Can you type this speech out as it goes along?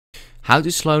How to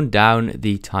slow down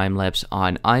the time lapse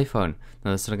on iPhone.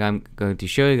 Now that's what I'm going to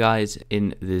show you guys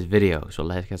in this video. So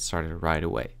let's get started right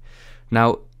away.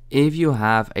 Now, if you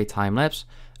have a time lapse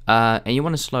and you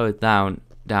want to slow it down,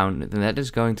 then that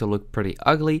is going to look pretty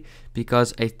ugly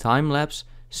because a time lapse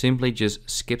simply just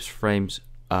skips frames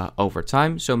over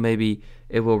time. So maybe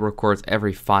it will record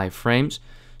every 5 frames.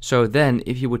 So then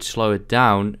if you would slow it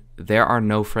down, there are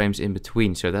no frames in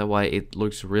between. So that's why it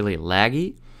looks really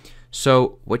laggy.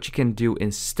 So what you can do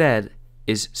instead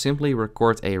is simply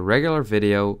record a regular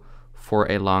video for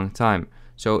a long time.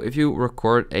 So if you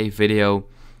record a video,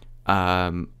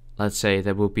 let's say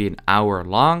that will be an hour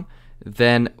long,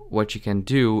 then what you can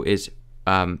do is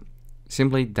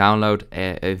simply download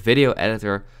a video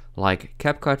editor like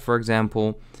CapCut, for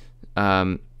example.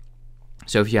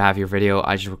 So if you have your video,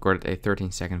 I just recorded a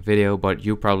 13-second video, but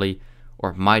you probably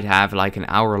or might have like an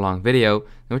hour-long video.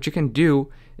 And what you can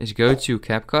do is go to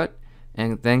CapCut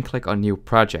and then click on New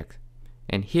Project.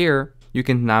 And here you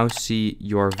can now see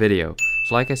your video.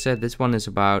 So like I said, this one is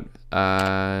about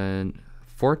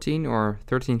 14 or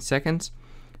 13 seconds.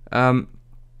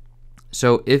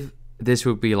 So if this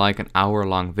would be like an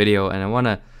hour-long video and I want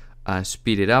to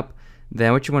speed it up,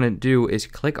 then what you want to do is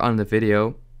click on the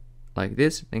video like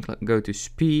this, then go to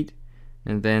speed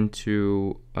and then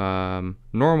to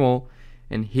normal,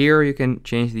 and here you can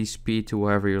change the speed to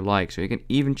whatever you like. So you can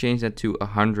even change that to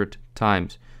 100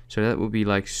 times. So that would be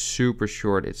like super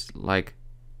short. It's like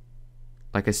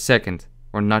a second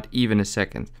or not even a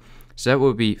second. So that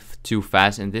would be too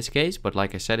fast in this case, but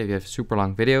like I said, if you have a super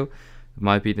long video, it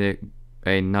might be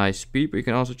a nice speed, but you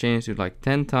can also change it to like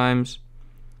 10 times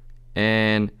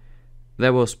and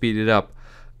that will speed it up.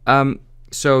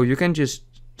 So you can just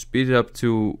speed it up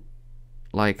to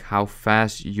like how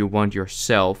fast you want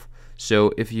yourself.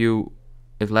 So if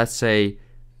let's say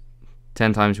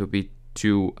 10 times would be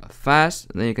too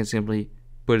fast, then you can simply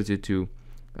put it to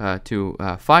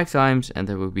 5 times, and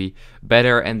that would be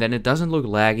better. And then it doesn't look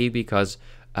laggy because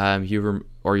you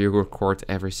record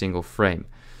every single frame.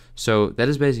 So that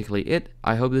is basically it.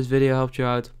 I hope this video helped you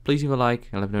out. Please leave a like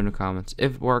and let me know in the comments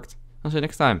if it worked. I'll see you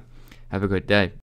next time. Have a good day.